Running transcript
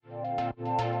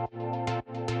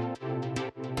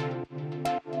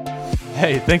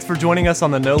Hey, thanks for joining us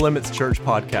on the No Limits Church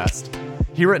podcast.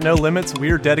 Here at No Limits, we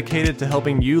are dedicated to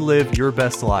helping you live your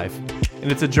best life.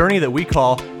 And it's a journey that we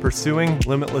call Pursuing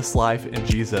Limitless Life in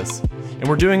Jesus. And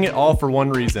we're doing it all for one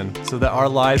reason, so that our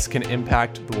lives can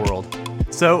impact the world.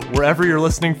 So, wherever you're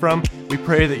listening from, we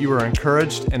pray that you are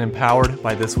encouraged and empowered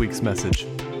by this week's message.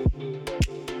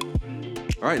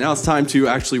 All right, now it's time to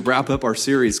actually wrap up our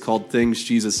series called Things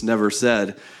Jesus Never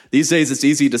Said. These days, it's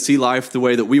easy to see life the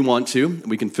way that we want to.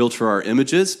 We can filter our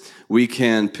images. We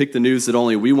can pick the news that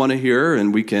only we want to hear,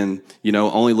 and we can,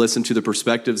 only listen to the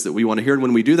perspectives that we want to hear. And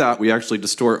when we do that, we actually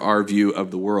distort our view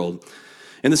of the world.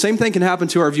 And the same thing can happen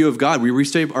to our view of God. We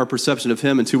reshape our perception of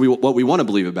Him into what we want to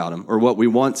believe about Him or what we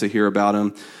want to hear about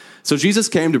Him. So Jesus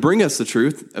came to bring us the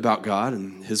truth about God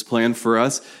and His plan for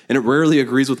us, and it rarely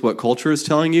agrees with what culture is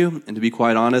telling you. And to be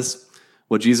quite honest,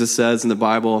 what Jesus says in the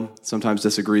Bible sometimes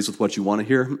disagrees with what you want to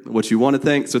hear, what you want to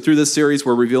think. So through this series,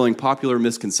 we're revealing popular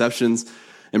misconceptions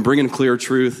and bringing clear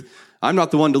truth. I'm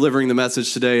not the one delivering the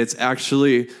message today. It's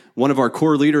actually one of our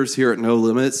core leaders here at No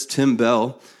Limits, Tim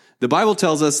Bell. The Bible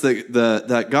tells us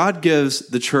that God gives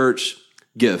the church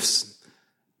gifts.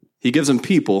 He gives them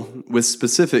people with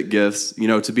specific gifts,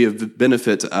 to be of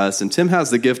benefit to us. And Tim has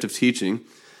the gift of teaching.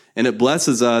 And it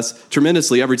blesses us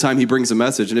tremendously every time he brings a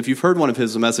message. And if you've heard one of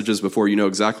his messages before, you know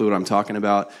exactly what I'm talking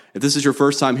about. If this is your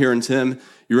first time hearing Tim,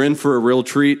 you're in for a real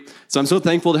treat. So I'm so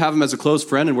thankful to have him as a close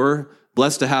friend, and we're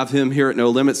blessed to have him here at No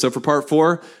Limits. So for part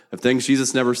 4 of Things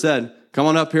Jesus Never Said, come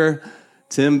on up here,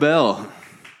 Tim Bell.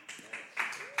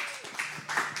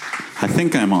 I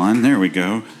think I'm on. There we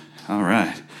go. All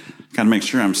right. Got to make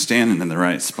sure I'm standing in the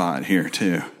right spot here,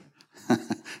 too.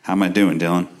 How am I doing,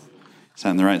 Dylan? Is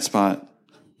that in the right spot?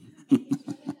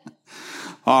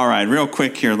 All right, real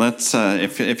quick here. Let's,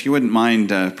 if you wouldn't mind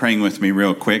praying with me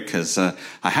real quick, because I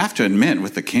have to admit,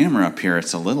 with the camera up here,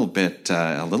 it's a little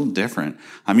different.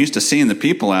 I'm used to seeing the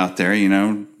people out there,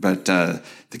 but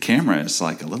the camera is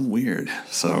like a little weird.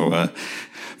 So,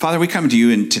 Father, we come to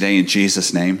you today in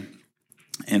Jesus' name.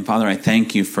 And Father, I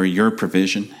thank you for your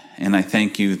provision, and I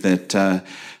thank you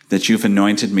that you've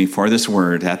anointed me for this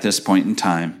word at this point in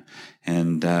time.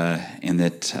 And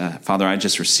that, Father, I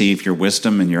just receive your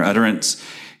wisdom and your utterance.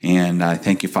 And I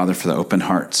thank you, Father, for the open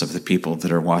hearts of the people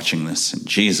that are watching this in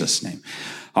Jesus' name.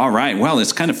 All right. Well,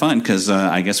 it's kind of fun because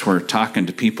I guess we're talking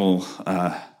to people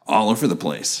all over the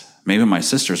place. Maybe my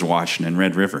sister's watching in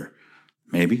Red River.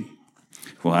 Maybe.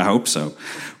 Well, I hope so.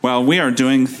 Well, we are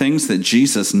doing things that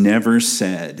Jesus never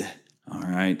said. All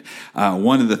right.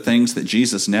 One of the things that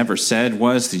Jesus never said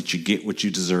was that you get what you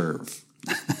deserve.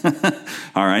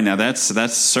 All right, now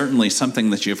that's certainly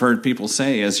something that you've heard people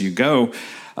say as you go.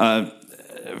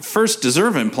 First,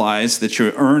 deserve implies that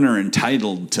you earn or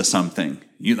entitled to something.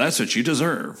 That's what you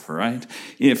deserve, right?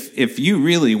 If you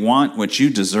really want what you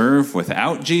deserve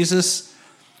without Jesus,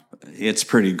 it's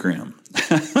pretty grim.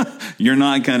 You're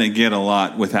not going to get a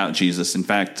lot without Jesus. In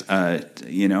fact,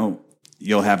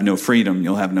 you'll have no freedom,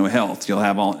 you'll have no health, you'll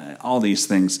have all these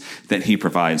things that He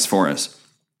provides for us.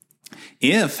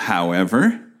 If,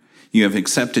 however, you have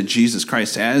accepted Jesus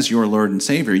Christ as your Lord and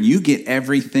Savior, you get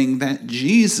everything that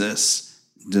Jesus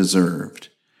deserved.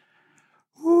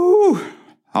 Woo!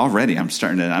 Already, I'm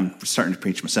starting to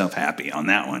preach myself happy on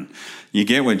that one. You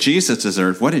get what Jesus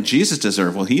deserved. What did Jesus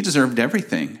deserve? Well, He deserved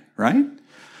everything, right?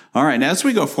 All right. As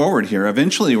we go forward here,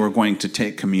 eventually we're going to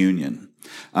take communion.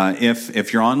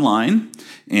 If you're online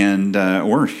and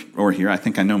or here, I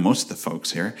think I know most of the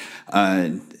folks here.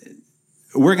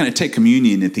 We're going to take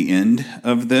communion at the end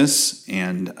of this,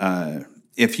 and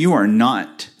if you are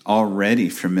not already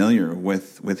familiar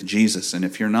with Jesus, and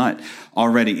if you're not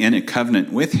already in a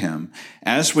covenant with Him,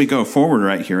 as we go forward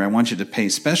right here, I want you to pay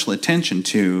special attention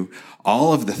to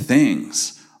all of the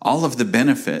things, all of the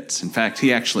benefits. In fact,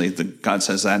 God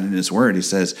says that in His Word. He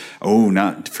says,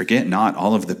 forget not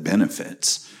all of the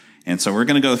benefits. And so we're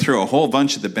going to go through a whole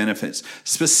bunch of the benefits.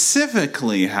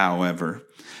 Specifically, however,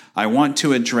 I want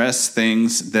to address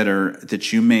things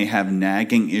that you may have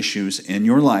nagging issues in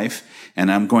your life,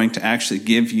 and I'm going to actually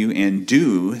give you and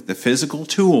do the physical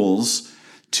tools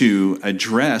to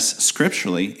address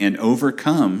scripturally and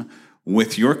overcome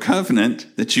with your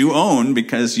covenant that you own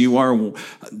because you are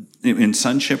in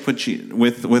sonship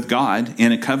with God,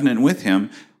 in a covenant with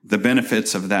Him, the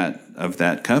benefits of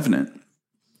that covenant.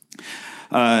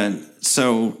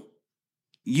 So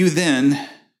you then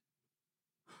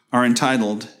are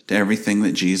entitled to everything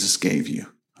that Jesus gave you,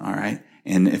 all right?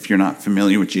 And if you're not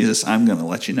familiar with Jesus, I'm going to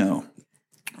let you know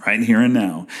right here and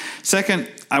now. Second,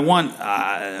 one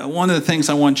of the things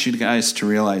I want you guys to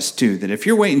realize, too, that if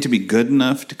you're waiting to be good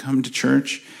enough to come to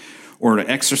church, or to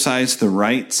exercise the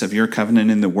rights of your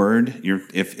covenant in the Word,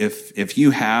 if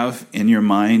you have in your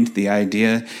mind the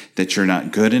idea that you're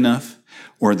not good enough,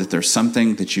 or that there's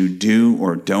something that you do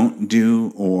or don't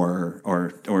do, or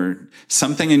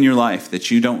something in your life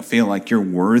that you don't feel like you're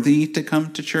worthy to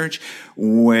come to church,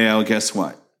 well, guess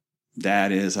what?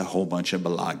 That is a whole bunch of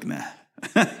balagna.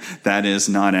 That is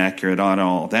not accurate at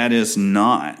all. That is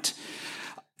not.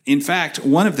 In fact,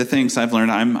 one of the things I've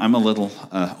learned, I'm a little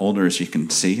older, as you can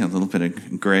see, a little bit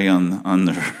of gray on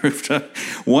the rooftop.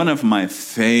 One of my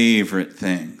favorite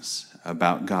things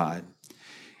about God,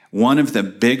 one of the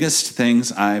biggest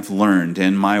things I've learned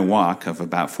in my walk of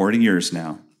about 40 years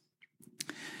now,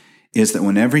 is that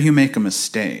whenever you make a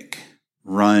mistake,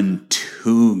 run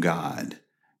to God,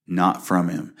 not from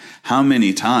him. How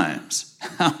many times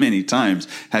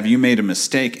have you made a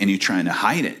mistake and you're trying to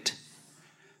hide it?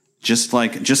 Just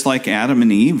like Adam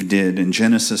and Eve did in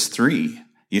Genesis 3.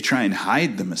 You try and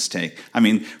hide the mistake. I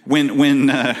mean, when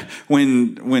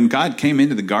God came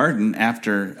into the garden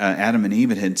after Adam and Eve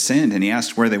had sinned, and he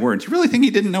asked where they were, do you really think he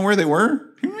didn't know where they were?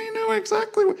 He knew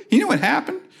exactly. He knew what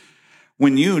happened.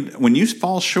 When you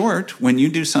fall short, when you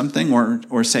do something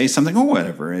or say something or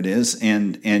whatever it is,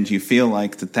 and you feel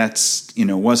like that's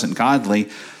wasn't godly,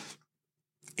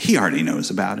 he already knows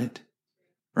about it,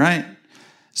 right?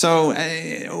 So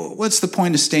what's the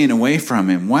point of staying away from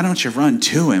him? Why don't you run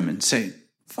to him and say,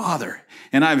 Father?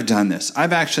 And I've done this.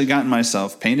 I've actually gotten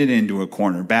myself painted into a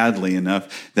corner badly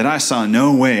enough that I saw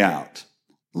no way out,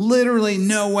 literally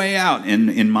no way out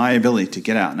in my ability to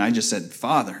get out. And I just said,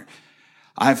 Father,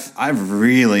 I've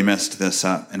really messed this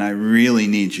up and I really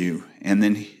need you. And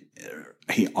then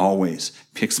he always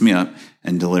picks me up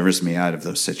and delivers me out of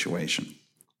those situations.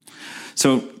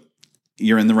 So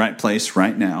you're in the right place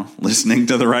right now, listening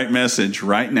to the right message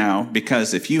right now,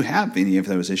 because if you have any of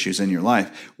those issues in your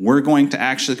life, we're going to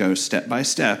actually go step by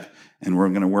step, and we're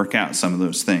going to work out some of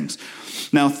those things.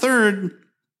 Now, third,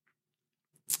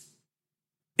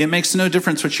 it makes no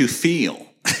difference what you feel.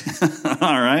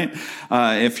 All right?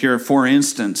 If you're, for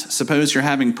instance, suppose you're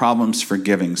having problems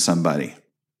forgiving somebody,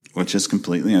 which is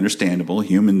completely understandable.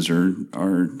 Humans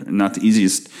are not the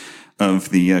easiest of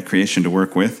the creation to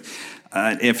work with.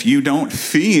 If you don't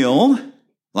feel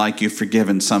like you've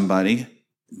forgiven somebody,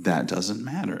 that doesn't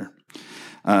matter.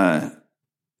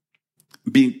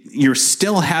 You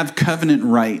still have covenant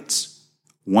rights.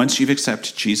 Once you've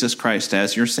accepted Jesus Christ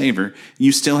as your Savior,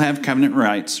 you still have covenant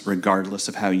rights regardless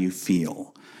of how you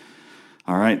feel.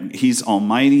 All right? He's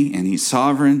almighty, and he's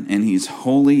sovereign, and he's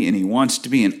holy, and he wants to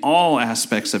be in all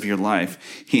aspects of your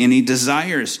life. And he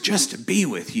desires just to be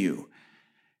with you.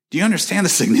 Do you understand the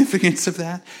significance of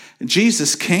that?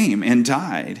 Jesus came and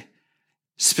died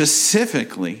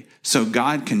specifically so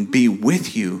God can be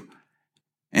with you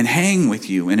and hang with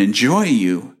you and enjoy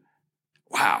you.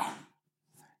 Wow.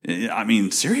 I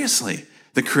mean, seriously,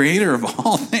 the creator of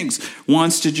all things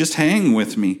wants to just hang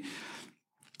with me.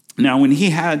 Now, when he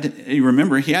had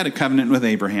a covenant with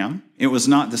Abraham. It was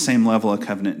not the same level of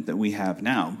covenant that we have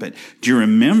now. But do you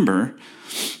remember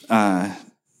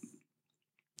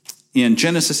in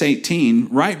Genesis 18,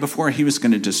 right before he was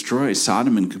going to destroy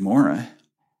Sodom and Gomorrah,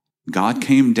 God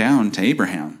came down to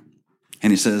Abraham.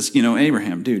 And he says,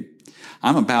 Abraham, dude,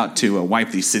 I'm about to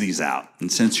wipe these cities out.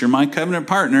 And since you're my covenant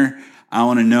partner, I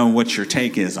want to know what your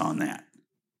take is on that.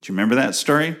 Do you remember that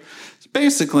story?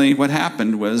 Basically, what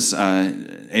happened was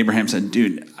Abraham said,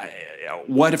 dude,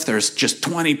 what if there's just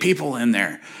 20 people in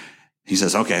there? He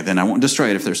says, okay, then I won't destroy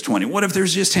it if there's 20. What if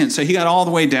there's just 10? So he got all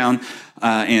the way down,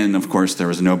 and of course, there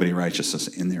was nobody righteous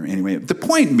in there anyway. The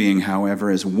point being,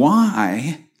 however, is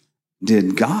why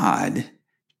did God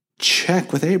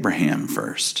check with Abraham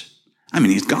first? I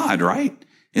mean, he's God, right?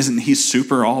 Isn't he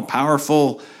super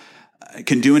all-powerful,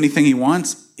 can do anything he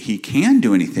wants? He can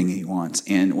do anything he wants.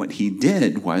 And what he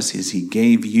did was he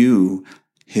gave you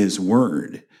his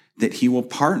word, that he will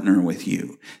partner with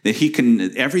you, that he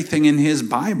can, everything in his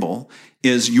Bible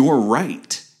is your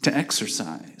right to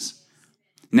exercise.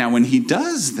 Now, when he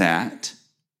does that,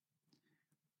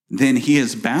 then he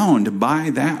is bound by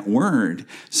that word.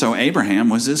 So Abraham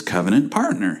was his covenant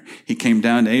partner. He came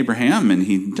down to Abraham and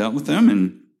he dealt with them.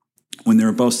 And when they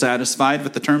were both satisfied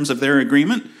with the terms of their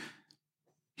agreement,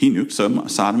 he nuked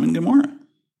Sodom and Gomorrah.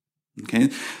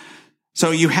 Okay. So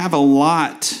you have a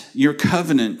lot. Your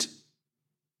covenant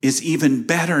is even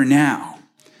better now,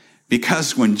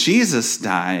 because when Jesus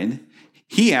died,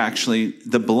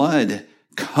 the blood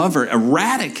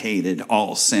eradicated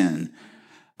all sin,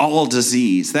 all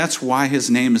disease. That's why his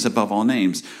name is above all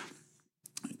names.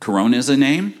 Corona is a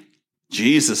name.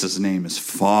 Jesus' name is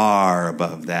far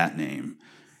above that name.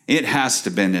 It has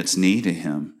to bend its knee to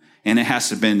him. And it has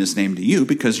to bend his name to you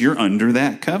because you're under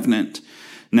that covenant.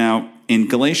 Now, in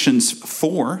Galatians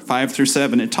 4, 5 through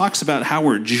 7, it talks about how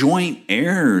we're joint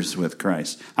heirs with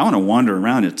Christ. I want to wander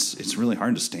around. It's really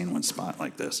hard to stay in one spot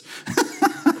like this.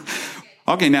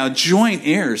 Okay, now joint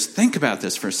heirs. Think about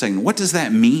this for a second. What does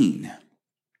that mean?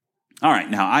 All right,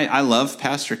 now I love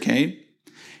Pastor Cade,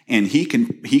 and he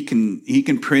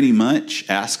can pretty much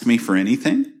ask me for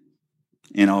anything.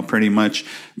 Pretty much,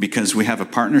 because we have a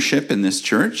partnership in this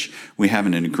church, we have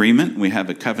an agreement, we have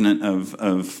a covenant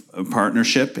of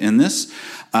partnership in this.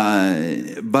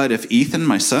 But if Ethan,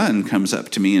 my son, comes up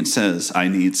to me and says, I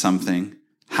need something,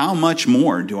 how much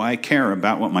more do I care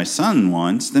about what my son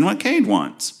wants than what Cade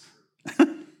wants?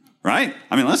 Right?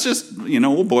 I mean, let's just,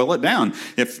 we'll boil it down.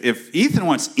 If Ethan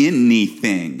wants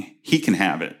anything, he can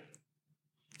have it.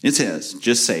 It's his.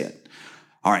 Just say it.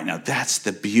 All right, now that's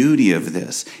the beauty of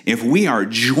this. If we are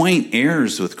joint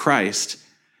heirs with Christ,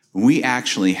 we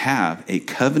actually have a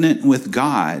covenant with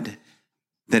God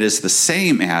that is the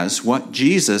same as what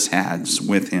Jesus has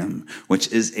with him,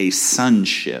 which is a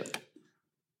sonship.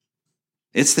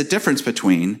 It's the difference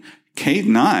between Cade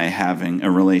and I having a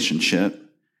relationship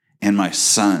and my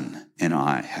son and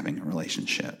I having a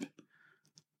relationship.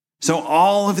 So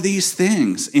all of these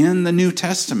things in the New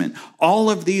Testament,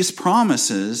 all of these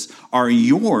promises are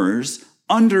yours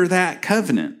under that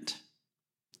covenant.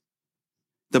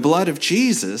 The blood of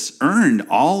Jesus earned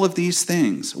all of these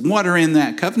things. What are in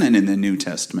that covenant in the New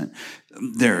Testament?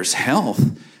 There's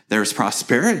health, there's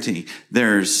prosperity,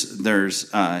 there's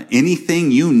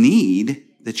anything you need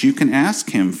that you can ask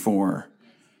him for.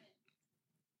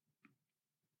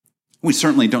 We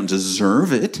certainly don't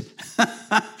deserve it,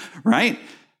 right?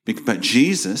 But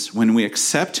Jesus, when we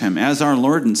accept him as our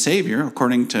Lord and Savior,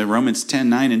 according to Romans 10,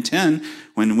 9, and 10,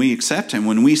 when we accept him,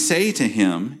 when we say to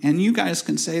him, and you guys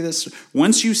can say this,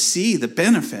 once you see the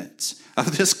benefits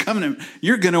of this covenant,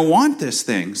 you're going to want this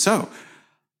thing. So,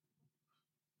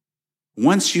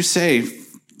 once you say,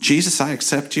 Jesus, I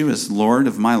accept you as Lord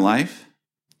of my life,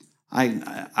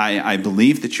 I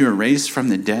believe that you are raised from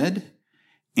the dead,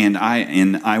 and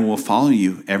I will follow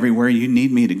you everywhere you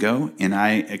need me to go, and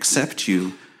I accept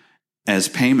you as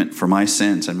payment for my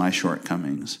sins and my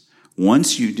shortcomings.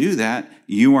 Once you do that,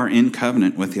 you are in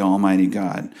covenant with the Almighty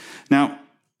God. Now,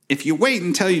 if you wait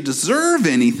until you deserve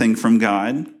anything from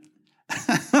God,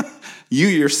 you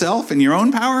yourself in your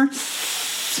own power,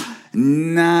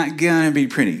 not going to be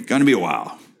pretty. Going to be a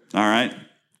while. All right?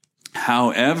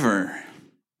 However,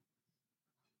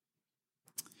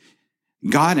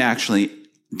 God actually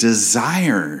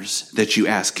desires that you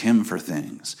ask him for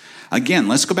things. Again,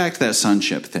 let's go back to that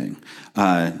sonship thing.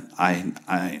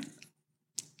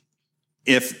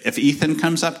 If Ethan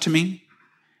comes up to me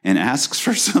and asks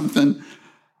for something,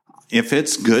 if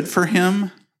it's good for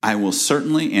him, I will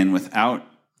certainly and without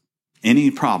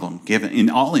any problem give it, and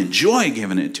I'll enjoy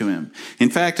giving it to him. In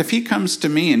fact, if he comes to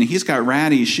me and he's got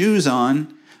ratty shoes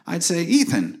on, I'd say,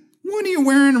 Ethan, what are you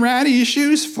wearing ratty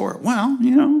shoes for? Well,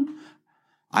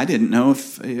 I didn't know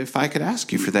if I could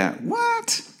ask you for that.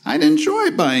 What? I'd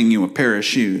enjoy buying you a pair of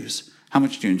shoes. How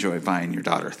much do you enjoy buying your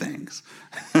daughter things?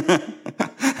 And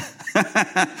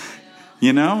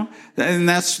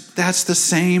that's the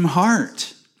same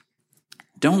heart.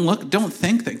 Don't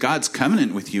think that God's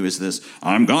covenant with you is this,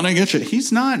 I'm going to get you.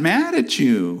 He's not mad at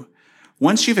you.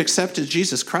 Once you've accepted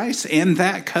Jesus Christ and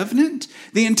that covenant,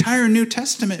 the entire New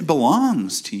Testament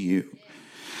belongs to you.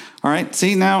 All right,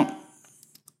 see now,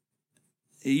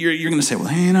 you're going to say,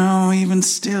 well, even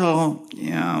still,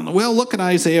 yeah. Well, look at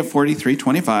Isaiah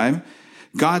 43:25.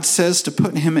 God says to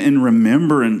put him in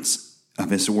remembrance of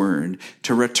his word,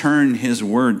 to return his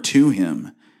word to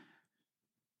him.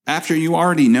 After you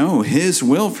already know his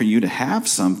will for you to have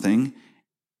something,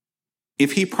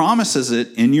 if he promises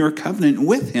it in your covenant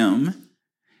with him,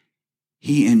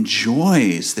 he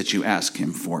enjoys that you ask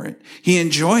him for it. He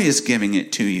enjoys giving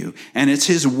it to you. And it's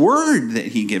his word that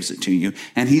he gives it to you.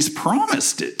 And he's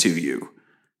promised it to you.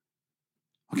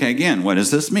 Okay, again, what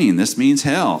does this mean? This means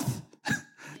health.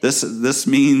 This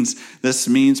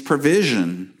means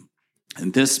provision.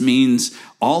 And this means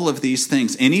all of these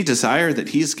things. Any desire that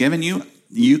he's given you,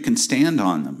 you can stand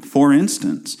on them. For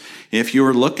instance, if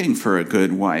you're looking for a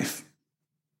good wife,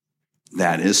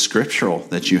 that is scriptural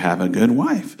that you have a good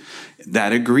wife.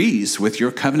 That agrees with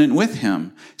your covenant with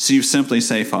him. So you simply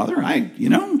say, Father,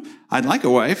 I'd like a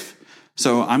wife.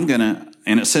 So I'm going to,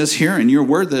 and it says here in your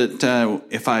word that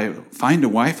if I find a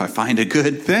wife, I find a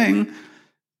good thing.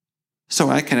 So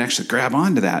I can actually grab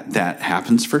onto that. That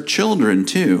happens for children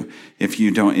too. If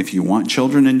you want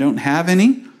children and don't have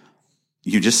any,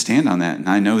 you just stand on that. And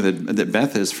I know that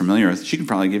Beth is familiar with, she can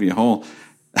probably give you a whole,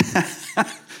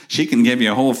 She can give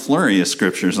you a whole flurry of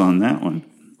scriptures on that one.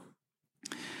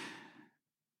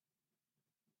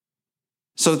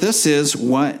 So this is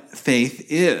what faith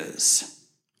is.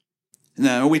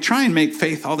 Now, we try and make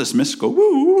faith all this mystical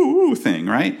woo thing,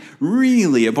 right?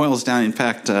 Really, it boils down. In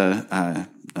fact, Talon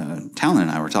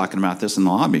and I were talking about this in the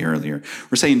lobby earlier.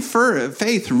 We're saying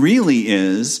faith really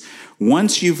is,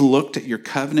 once you've looked at your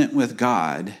covenant with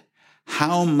God,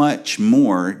 how much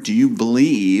more do you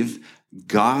believe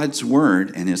God's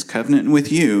word and his covenant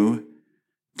with you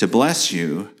to bless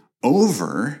you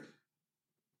over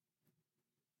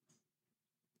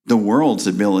the world's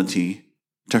ability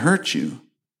to hurt you?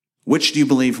 Which do you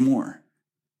believe more?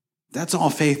 That's all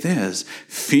faith is.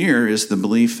 Fear is the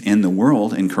belief in the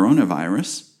world and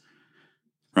coronavirus,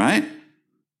 right?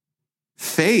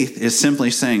 Faith is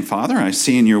simply saying, Father, I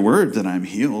see in your word that I'm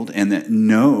healed and that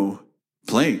no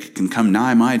plague can come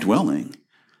nigh my dwelling.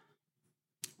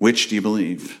 Which do you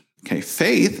believe? Okay,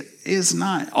 faith is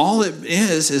not. All it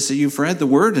is that you've read the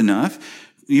word enough,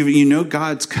 you know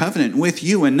God's covenant with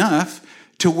you enough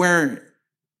to where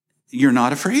you're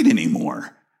not afraid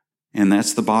anymore. And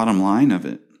that's the bottom line of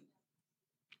it.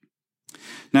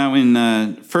 Now, in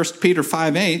 1 Peter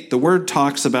 5:8, the word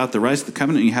talks about the rights of the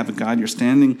covenant you have with God, you're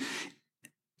standing.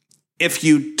 If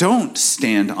you don't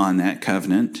stand on that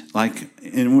covenant, like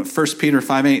in 1 Peter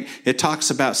 5:8, it talks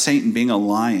about Satan being a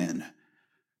lion,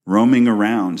 roaming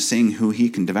around, seeing who he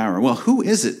can devour. Well, who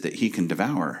is it that he can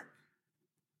devour?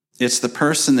 It's the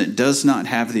person that does not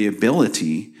have the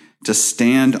ability to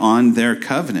stand on their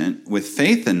covenant with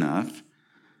faith enough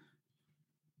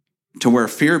to where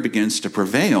fear begins to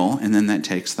prevail, and then that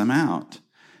takes them out.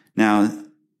 Now,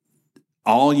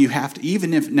 all you have to,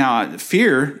 even if, now,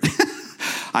 fear,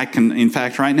 I can, in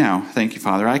fact, right now, thank you,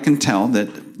 Father, I can tell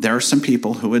that there are some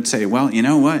people who would say, well, you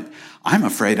know what? I'm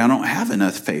afraid I don't have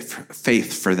enough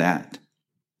faith for that.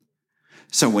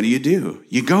 So what do?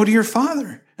 You go to your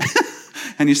Father,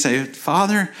 and you say,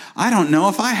 Father, I don't know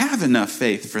if I have enough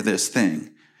faith for this thing.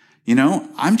 You know,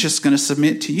 I'm just going to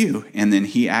submit to you. And then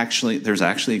there's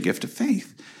actually a gift of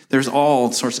faith. There's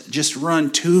all sorts just run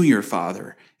to your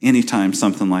Father anytime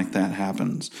something like that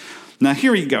happens. Now,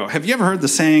 here you go. Have you ever heard the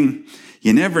saying,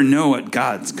 you never know what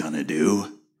God's going to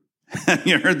do? Have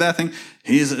you heard that thing?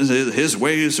 His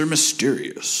ways are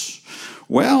mysterious.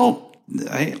 Well,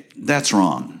 that's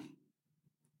wrong.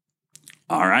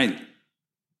 All right.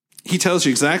 He tells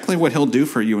you exactly what he'll do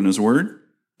for you in his word.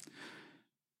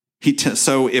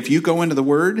 So if you go into the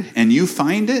word and you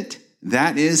find it,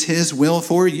 that is his will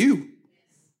for you.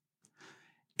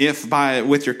 If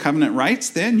with your covenant rights,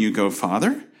 then you go,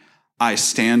 Father, I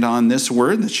stand on this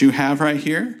word that you have right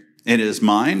here. It is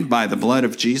mine by the blood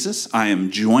of Jesus. I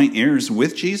am joint heirs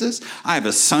with Jesus. I have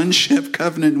a sonship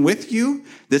covenant with you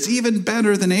that's even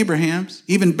better than Abraham's,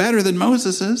 even better than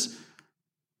Moses's.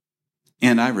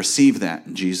 And I receive that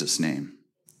in Jesus' name.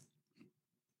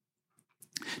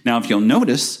 Now, if you'll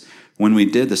notice, when we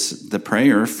did the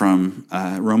prayer from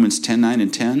Romans 10:9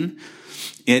 and 10,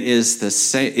 it is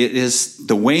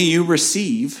the way you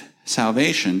receive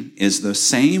salvation is the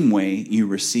same way you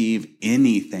receive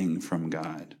anything from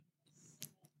God.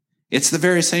 It's the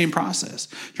very same process.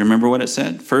 Do you remember what it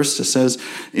said? First, it says,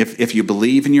 if you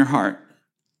believe in your heart,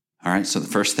 all right, so the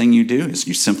first thing you do is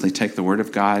you simply take the word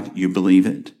of God, you believe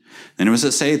it. Then what does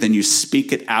it say? Then you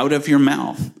speak it out of your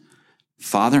mouth.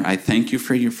 Father, I thank you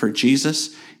for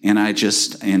Jesus, and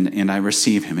I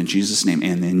receive him in Jesus' name,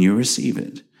 and then you receive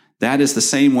it. That is the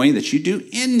same way that you do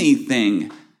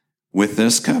anything with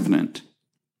this covenant.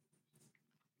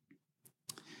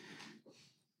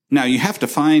 Now, you have to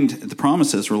find the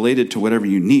promises related to whatever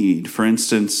you need. For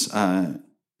instance,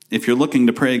 if you're looking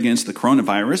to pray against the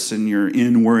coronavirus and you're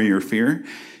in worry or fear,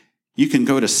 you can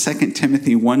go to 2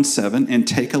 Timothy 1:7 and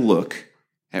take a look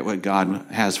at what God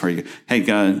has for you. Hey,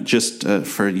 God, just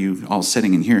for you all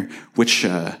sitting in here, which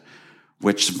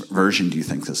version do you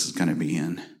think this is going to be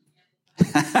in?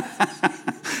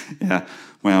 Yeah,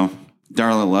 well,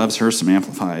 Darla loves her some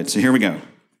Amplified. So here we go.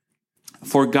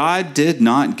 For God did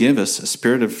not give us a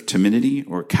spirit of timidity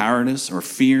or cowardice or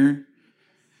fear,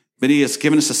 but he has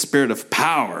given us a spirit of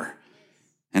power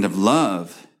and of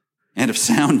love and of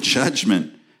sound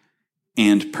judgment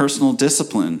and personal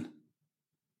discipline.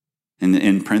 And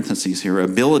in parentheses here,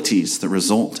 abilities that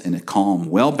result in a calm,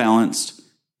 well-balanced,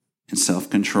 and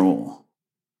self-control.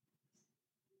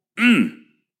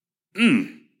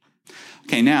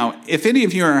 Okay, now, if any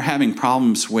of you are having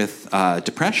problems with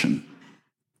depression,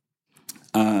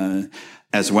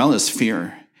 as well as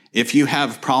fear, if you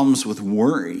have problems with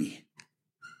worry,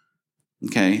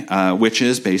 okay, which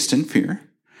is based in fear,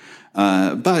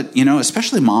 but,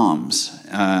 especially moms,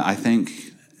 I think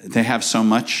they have so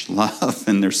much love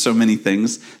and there's so many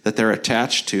things that they're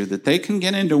attached to that they can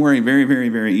get into worry very, very,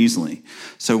 very easily.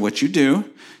 So what you do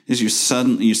is you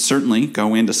certainly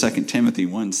go into 2 Timothy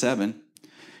 1:7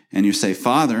 and you say,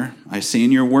 Father, I see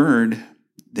in your word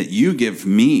that you give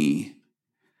me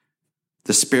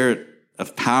the spirit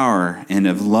of power and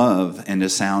of love and a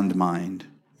sound mind.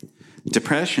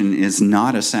 Depression is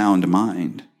not a sound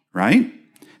mind, right?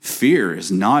 Fear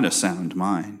is not a sound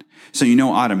mind. So you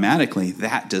know automatically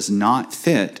that does not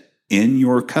fit in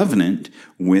your covenant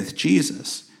with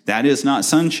Jesus. That is not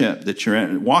sonship that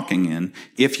you're walking in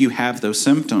if you have those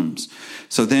symptoms.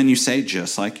 So then you say,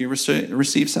 just like you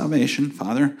receive salvation,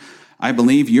 Father, I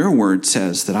believe your word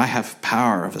says that I have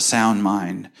power of a sound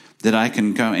mind, that I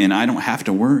can go and I don't have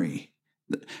to worry.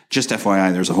 Just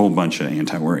FYI, there's a whole bunch of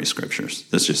anti-worry scriptures.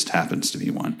 This just happens to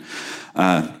be one.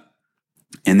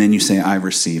 And then you say, I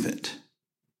receive it.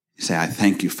 You say, I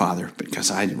thank you, Father,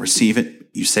 because I receive it.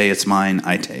 You say it's mine,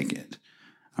 I take it.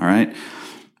 All right?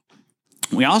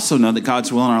 We also know that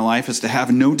God's will in our life is to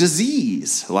have no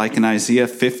disease, like in Isaiah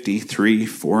 53,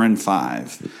 4 and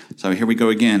 5. So here we go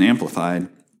again, amplified.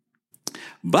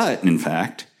 But, in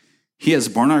fact, he has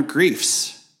borne our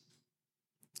griefs,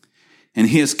 and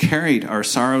he has carried our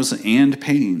sorrows and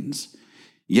pains.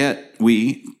 Yet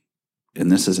we,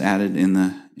 and this is added in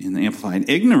the Amplified,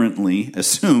 ignorantly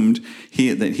assumed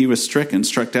that he was stricken,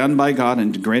 struck down by God,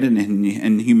 and degraded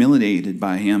and humiliated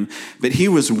by him. But he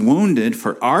was wounded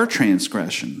for our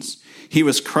transgressions. He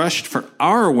was crushed for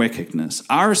our wickedness,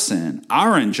 our sin,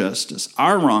 our injustice,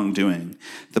 our wrongdoing.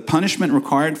 The punishment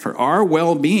required for our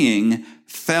well-being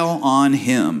fell on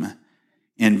him.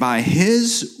 And by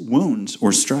his wounds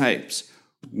or stripes,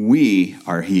 we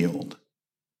are healed.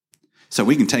 So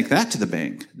we can take that to the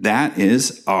bank. That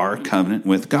is our covenant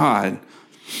with God.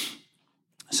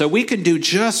 So we can do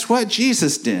just what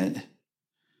Jesus did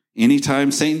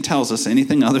anytime Satan tells us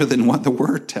anything other than what the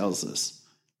Word tells us.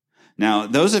 Now,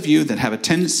 those of you that have a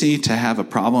tendency to have a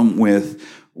problem with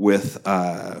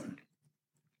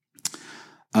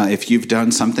if you've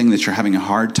done something that you're having a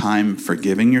hard time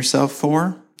forgiving yourself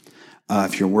for,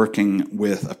 if you're working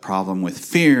with a problem with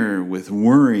fear, with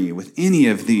worry, with any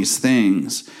of these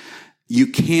things, you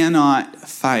cannot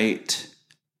fight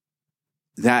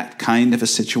that kind of a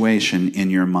situation in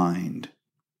your mind.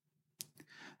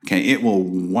 Okay, it will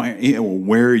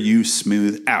wear you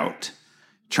smooth out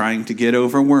trying to get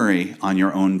over worry on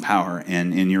your own power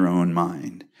and in your own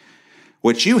mind.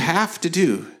 What you have to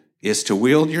do is to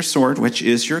wield your sword, which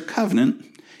is your covenant,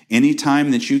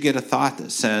 anytime that you get a thought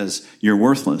that says you're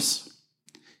worthless.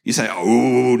 You say,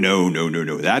 oh, no.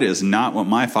 That is not what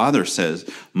my Father says.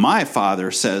 My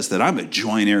Father says that I'm a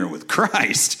joint heir with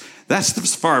Christ. That's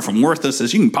as far from worthless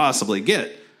as you can possibly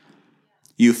get.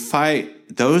 You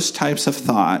fight those types of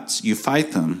thoughts, you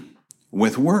fight them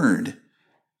with word.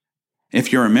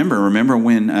 If you remember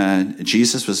when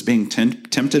Jesus was being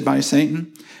tempted by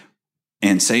Satan,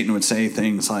 and Satan would say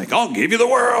things like, I'll give you the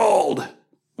world.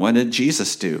 What did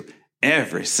Jesus do?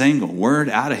 Every single word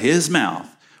out of his mouth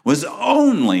was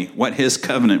only what his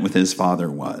covenant with his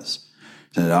Father was.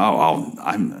 He said,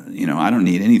 I don't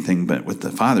need anything but what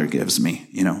the Father gives me,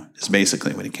 is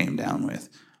basically what he came down with.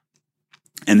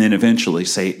 And then eventually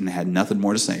Satan had nothing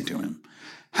more to say to him.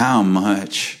 How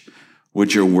much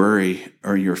would your worry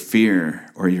or your fear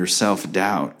or your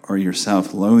self-doubt or your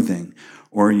self-loathing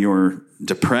or your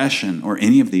depression or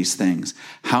any of these things,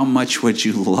 how much would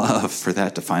you love for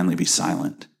that to finally be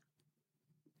silent?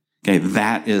 Okay,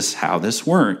 that is how this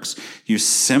works. You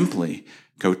simply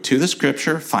go to the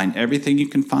scripture, find everything you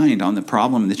can find on the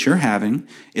problem that you're having.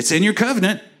 It's in your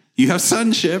covenant. You have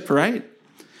sonship, right?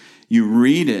 You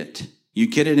read it. You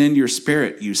get it into your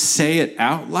spirit. You say it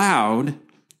out loud.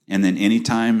 And then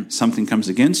anytime something comes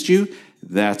against you,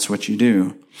 that's what you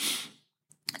do.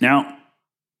 Now,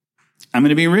 I'm going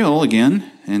to be real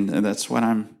again, and that's what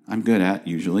I'm good at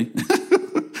usually.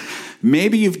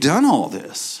 Maybe you've done all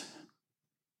this.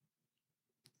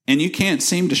 And you can't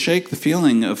seem to shake the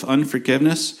feeling of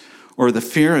unforgiveness or the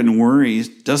fear and worry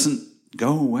doesn't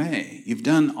go away. You've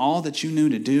done all that you knew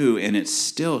to do, and it's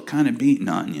still kind of beating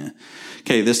on you.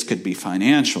 Okay, this could be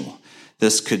financial.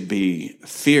 This could be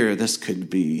fear. This could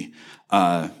be,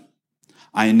 I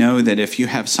know that if you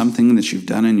have something that you've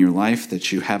done in your life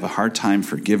that you have a hard time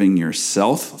forgiving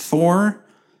yourself for,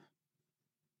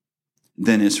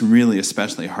 then it's really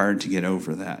especially hard to get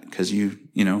over that because you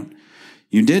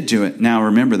did do it. Now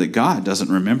remember that God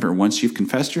doesn't remember. Once you've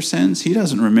confessed your sins, he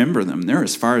doesn't remember them. They're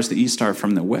as far as the east are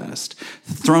from the west,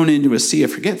 thrown into a sea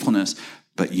of forgetfulness,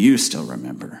 but you still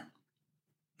remember.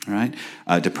 All right?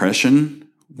 Depression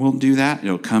will do that.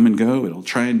 It'll come and go. It'll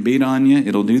try and beat on you.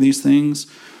 It'll do these things.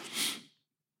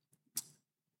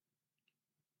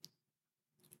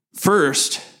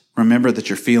 First, remember that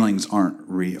your feelings aren't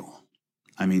real.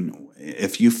 I mean,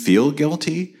 if you feel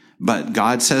guilty, but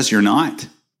God says you're not,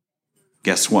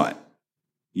 guess what?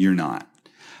 You're not.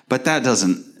 But that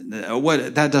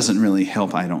doesn't really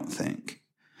help, I don't think.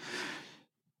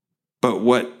 But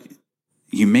what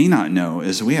you may not know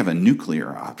is we have a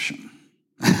nuclear option.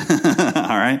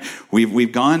 All right.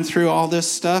 We've gone through all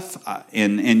this stuff,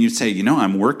 and you say,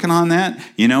 I'm working on that.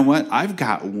 You know what? I've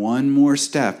got one more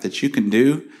step that you can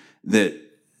do that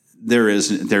there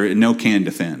no can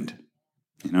defend.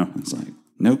 It's like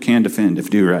no can defend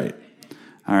if do right.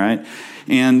 All right.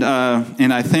 And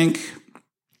I think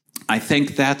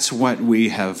that's what we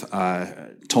have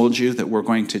told you that we're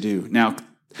going to do. Now,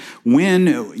 when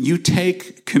you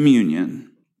take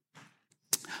communion,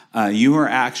 you are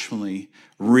actually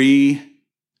reasserting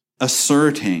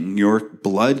your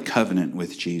blood covenant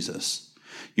with Jesus.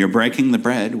 You're breaking the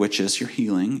bread, which is your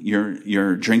healing.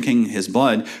 You're drinking his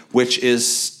blood, which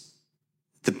is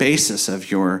the basis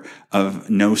of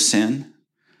no sin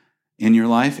in your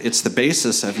life. It's the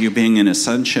basis of you being in a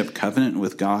sonship covenant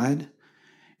with God,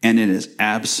 and it is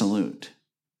absolute.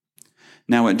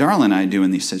 Now, what Darla and I do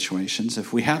in these situations,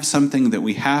 if we have something that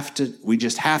we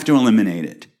just have to eliminate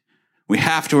it. We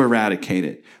have to eradicate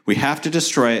it. We have to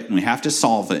destroy it, and we have to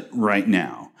solve it right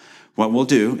now. What we'll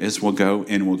do is we'll go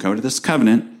to this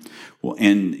covenant,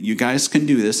 and you guys can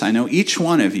do this. I know each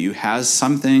one of you has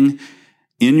something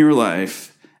in your life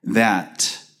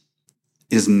that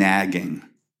is nagging.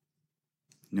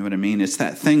 You know what I mean? It's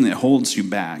that thing that holds you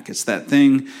back. It's that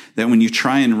thing that when you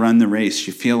try and run the race,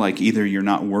 you feel like either you're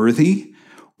not worthy,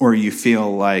 or you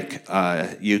feel like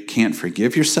you can't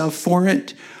forgive yourself for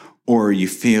it, or you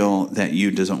feel that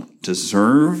you don't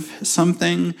deserve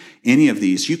something. Any of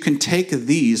these. You can take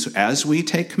these as we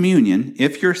take communion.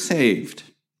 If you're saved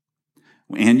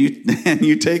and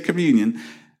you take communion,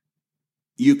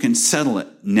 you can settle it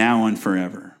now and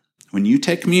forever. When you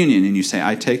take communion and you say,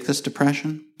 I take this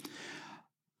depression,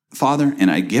 Father,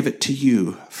 and I give it to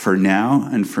you for now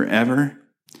and forever.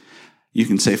 You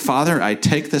can say, Father, I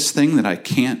take this thing that I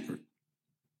can't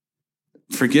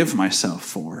forgive myself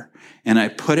for, and I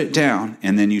put it down,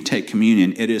 and then you take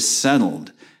communion. It is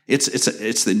settled.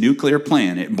 It's the nuclear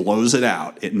plant. It blows it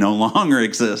out. It no longer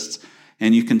exists.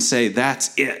 And you can say,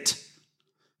 that's it.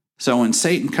 So when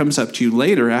Satan comes up to you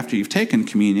later after you've taken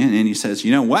communion, and he says,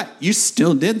 you know what? You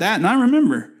still did that, and I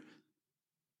remember.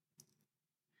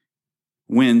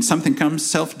 When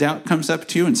self-doubt comes up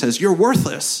to you and says, you're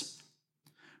worthless.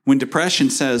 When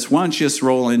depression says, why don't you just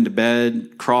roll into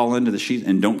bed, crawl into the sheet,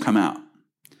 and don't come out?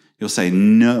 You'll say,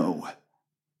 no,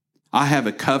 I have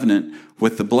a covenant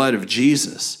with the blood of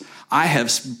Jesus. I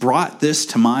have brought this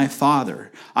to my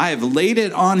Father. I have laid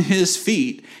it on his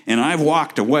feet, and I've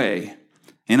walked away.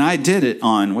 And I did it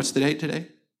on, what's the date today?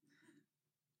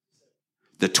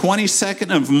 The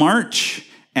 22nd of March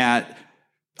at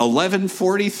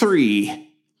 11:43.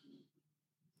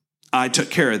 I took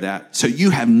care of that. So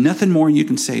you have nothing more you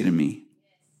can say to me.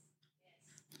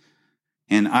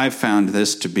 And I've found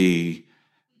this to be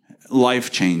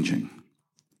life-changing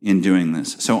in doing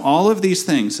this. So all of these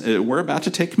things, we're about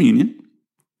to take communion.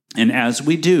 And as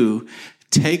we do,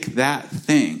 take that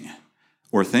thing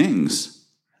or things,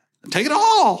 take it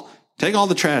all. Take all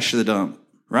the trash to the dump,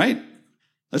 right?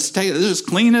 Let's just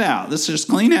clean it out. Let's just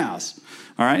clean house.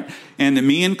 All right? And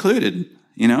me included,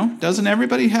 doesn't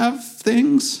everybody have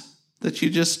things that you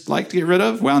just like to get rid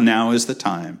of? Well, now is the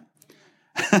time.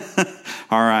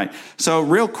 All right. So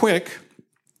real quick,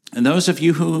 and those of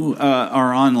you who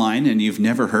are online and you've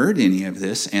never heard any of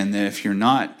this, and if you're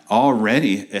not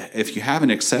already, if you haven't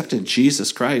accepted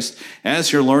Jesus Christ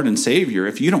as your Lord and Savior,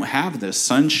 if you don't have this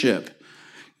sonship,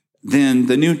 then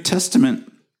the New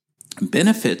Testament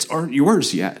benefits aren't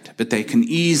yours yet, but they can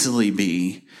easily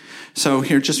be. So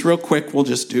here, just real quick, we'll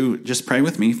just pray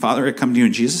with me. Father, I come to you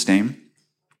in Jesus' name.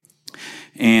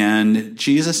 And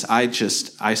Jesus, I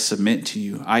submit to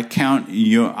you. I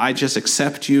just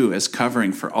accept you as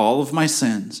covering for all of my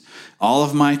sins, all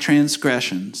of my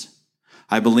transgressions.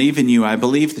 I believe in you. I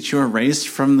believe that you are raised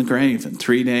from the grave in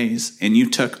 3 days, and you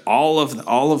took all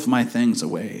of my things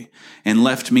away and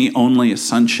left me only a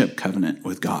sonship covenant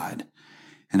with God.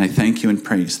 And I thank you and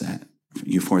praise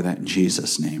you for that in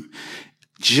Jesus' name.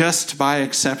 Just by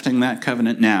accepting that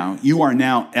covenant now, you are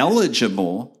now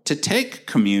eligible to take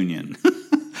communion.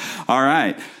 All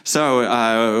right. So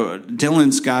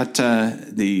Dylan's got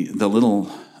the little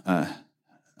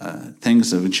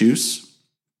things of juice,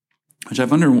 which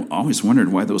I've always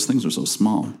wondered why those things are so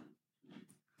small.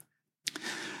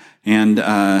 And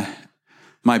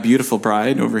my beautiful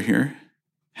bride over here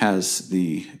has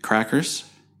the crackers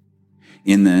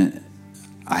in the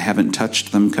I haven't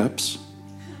touched them cups.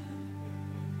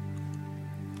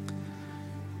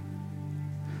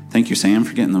 Thank you, Sam,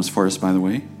 for getting those for us, by the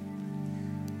way.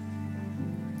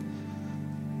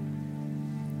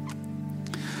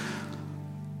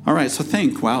 All right, so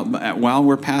think, while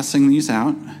we're passing these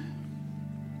out,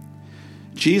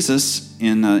 Jesus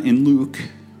in Luke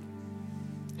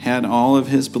had all of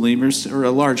his believers, or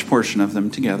a large portion of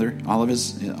them together, all of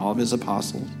his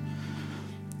apostles,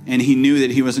 and he knew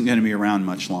that he wasn't going to be around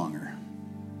much longer.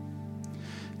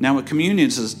 Now, what communion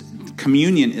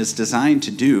is designed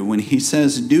to do, when he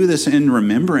says, do this in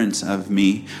remembrance of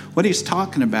me, what he's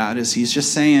talking about is he's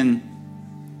just saying,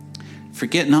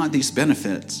 forget not these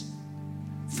benefits.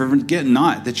 Forget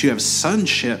not that you have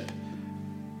sonship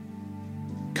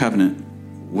covenant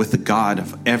with the God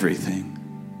of everything.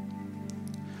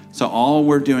 So all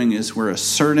we're doing is we're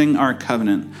asserting our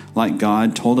covenant like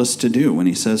God told us to do when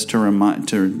he says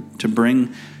to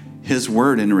bring his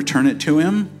word and return it to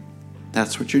him.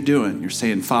 That's what you're doing. You're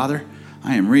saying, Father,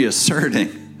 I am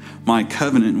reasserting my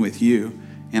covenant with you,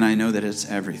 and I know that it's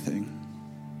everything.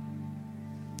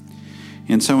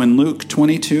 And so in Luke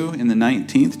 22, in the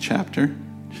 19th chapter,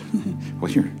 come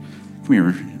here,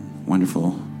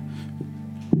 wonderful,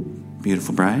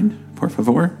 beautiful bride, por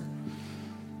favor.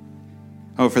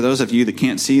 Oh, for those of you that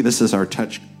can't see, this is our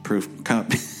touch-proof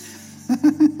cup,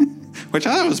 which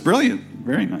I thought was brilliant.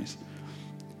 Very nice.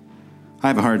 I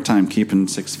have a hard time keeping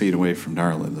 6 feet away from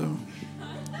Darla, though.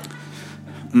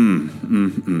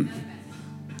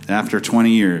 After 20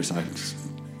 years, I just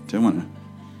don't want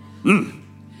to.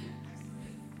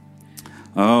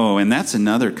 Oh, and that's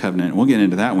another covenant. We'll get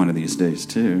into that one of these days,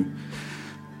 too.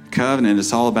 Covenant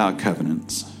is all about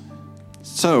covenants.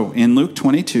 So, in Luke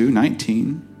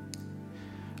 22:19,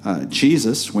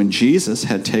 when Jesus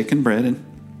had taken bread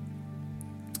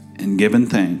and given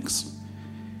thanks,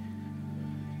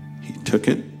 he took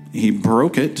it, he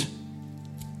broke it,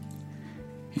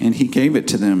 and he gave it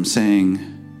to them, saying,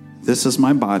 "This is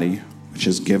my body, which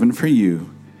is given for you.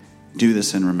 Do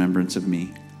this in remembrance of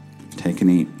me. Take and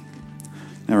eat."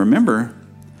 Now remember,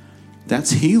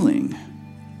 that's healing.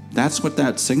 That's what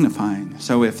that's signifying.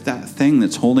 So if that thing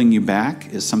that's holding you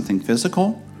back is something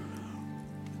physical,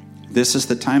 this is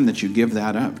the time that you give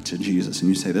that up to Jesus. And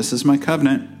you say, this is my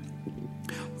covenant.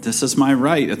 This is my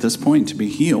right at this point to be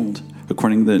healed.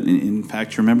 According to in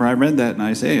fact, remember I read that in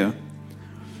Isaiah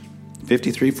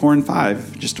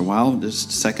 53:4-5, just a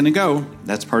second ago.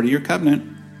 That's part of your covenant.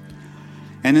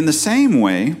 And in the same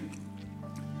way,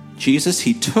 Jesus,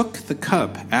 he took the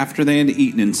cup after they had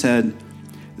eaten and said,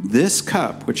 "This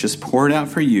cup, which is poured out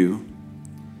for you,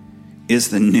 is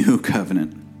the new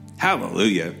covenant."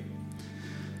 Hallelujah.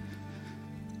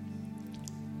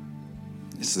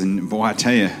 I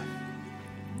tell you,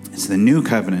 it's the new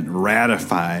covenant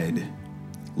ratified,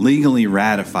 legally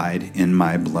ratified in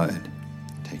my blood.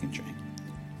 Take and drink.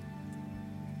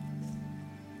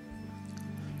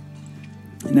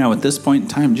 Now, at this point in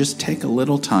time, just take a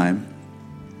little time,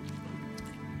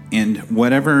 and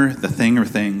whatever the thing or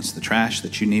things, the trash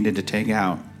that you needed to take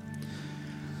out,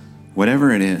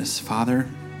 whatever it is, Father,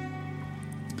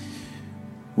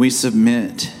 we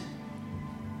submit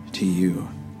to you,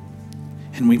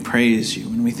 and we praise you,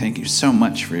 and we thank you so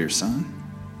much for your Son.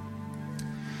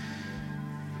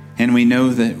 And we know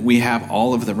that we have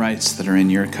all of the rights that are in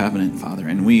your covenant, Father,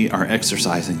 and we are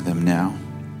exercising them now.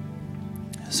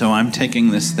 So I'm taking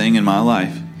this thing in my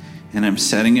life, and I'm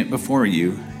setting it before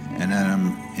you, and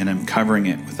I'm covering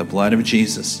it with the blood of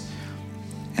Jesus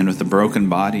and with the broken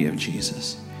body of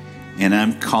Jesus. And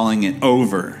I'm calling it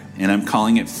over, and I'm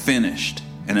calling it finished,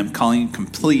 and I'm calling it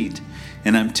complete,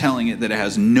 and I'm telling it that it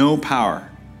has no power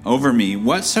over me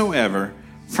whatsoever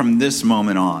from this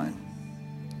moment on.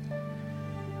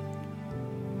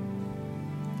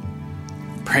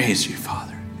 Praise you,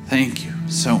 Father. Thank you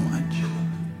so much.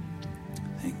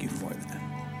 Thank you for that.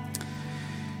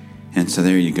 And so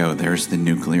there you go. There's the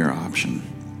nuclear option.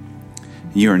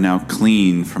 You are now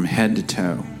clean from head to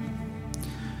toe.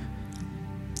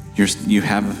 You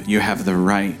have the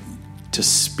right to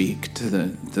speak to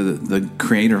the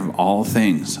creator of all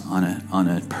things on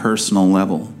a personal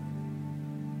level.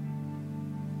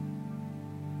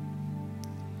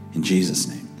 In Jesus'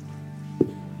 name.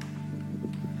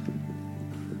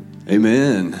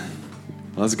 Amen.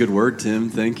 Well, that's a good word, Tim.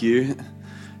 Thank you.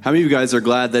 How many of you guys are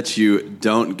glad that you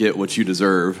don't get what you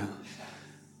deserve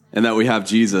and that we have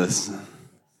Jesus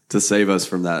to save us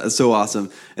from that? It's so awesome.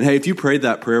 And hey, if you prayed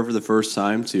that prayer for the first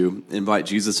time to invite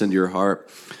Jesus into your heart,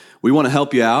 We want to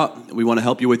help you out. We want to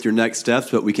help you with your next steps,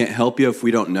 but we can't help you if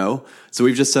we don't know. So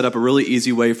we've just set up a really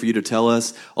easy way for you to tell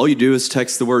us. All you do is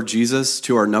text the word Jesus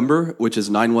to our number, which is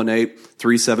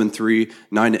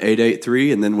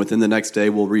 918-373-9883. And then within the next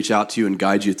day, we'll reach out to you and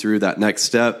guide you through that next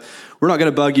step. We're not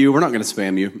going to bug you. We're not going to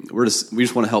spam you. We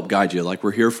just want to help guide you. Like,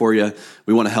 we're here for you.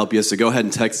 We want to help you. So go ahead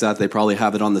and text that. They probably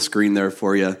have it on the screen there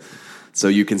for you so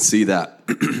you can see that.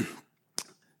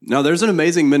 Now, there's an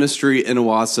amazing ministry in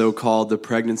Owasso called the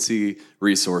Pregnancy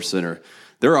Resource Center.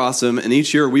 They're awesome, and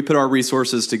each year we put our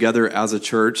resources together as a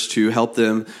church to help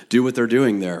them do what they're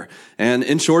doing there. And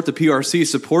in short, the PRC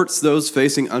supports those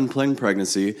facing unplanned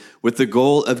pregnancy with the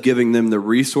goal of giving them the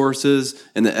resources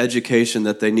and the education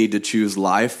that they need to choose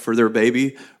life for their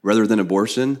baby rather than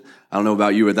abortion. I don't know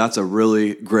about you, but that's a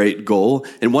really great goal.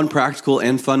 And one practical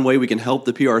and fun way we can help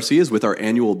the PRC is with our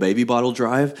annual baby bottle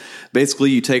drive.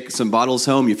 Basically, you take some bottles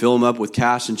home, you fill them up with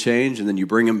cash and change, and then you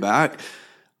bring them back.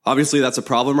 Obviously, that's a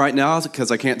problem right now because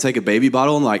I can't take a baby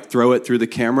bottle and throw it through the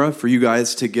camera for you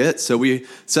guys to get. So we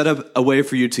set up a way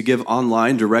for you to give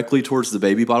online directly towards the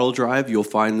baby bottle drive. You'll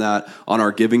find that on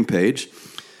our giving page.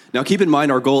 Now, keep in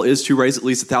mind, our goal is to raise at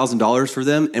least $1,000 for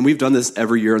them, and we've done this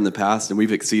every year in the past, and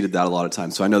we've exceeded that a lot of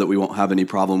times. So I know that we won't have any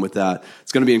problem with that.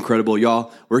 It's going to be incredible.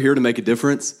 Y'all, we're here to make a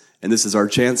difference, and this is our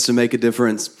chance to make a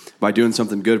difference by doing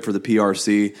something good for the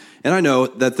PRC. And I know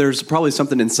that there's probably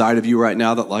something inside of you right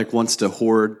now that wants to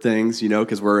hoard things,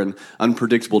 because we're in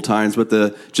unpredictable times, but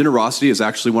the generosity is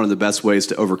actually one of the best ways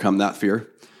to overcome that fear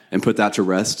and put that to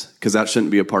rest, because that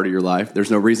shouldn't be a part of your life. There's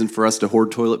no reason for us to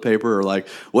hoard toilet paper or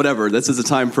whatever. This is a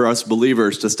time for us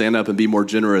believers to stand up and be more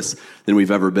generous than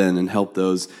we've ever been and help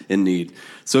those in need.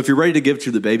 So if you're ready to give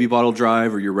to the baby bottle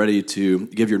drive or you're ready to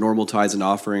give your normal tithes and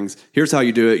offerings, here's how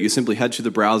you do it. You simply head to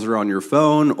the browser on your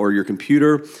phone or your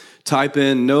computer, type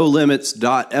in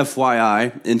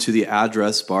nolimits.fyi into the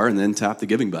address bar, and then tap the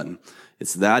giving button.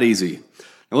 It's that easy.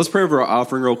 Now let's pray over our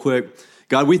offering real quick.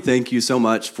 God, we thank you so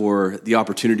much for the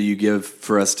opportunity you give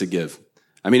for us to give.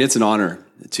 I mean, it's an honor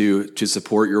to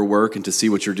support your work and to see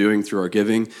what you're doing through our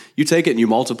giving. You take it and you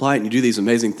multiply it and you do these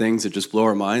amazing things that just blow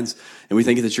our minds. And we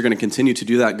thank you that you're going to continue to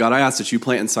do that. God, I ask that you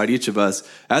plant inside each of us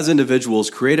as individuals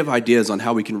creative ideas on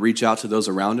how we can reach out to those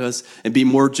around us and be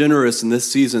more generous in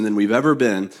this season than we've ever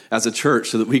been as a church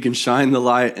so that we can shine the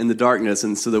light in the darkness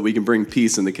and so that we can bring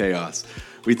peace in the chaos.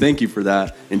 We thank you for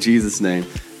that. In Jesus' name,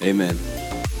 amen.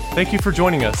 Thank you for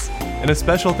joining us, and a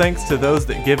special thanks to those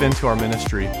that give into our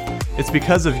ministry. It's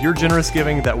because of your generous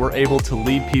giving that we're able to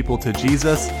lead people to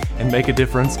Jesus and make a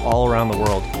difference all around the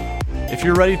world. If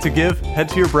you're ready to give, head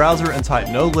to your browser and type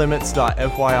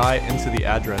nolimits.fyi into the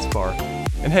address bar.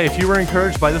 And hey, if you were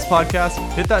encouraged by this podcast,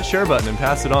 hit that share button and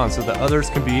pass it on so that others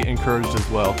can be encouraged as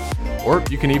well. Or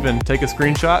you can even take a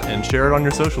screenshot and share it on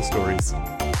your social stories.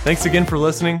 Thanks again for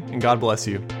listening, and God bless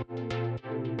you.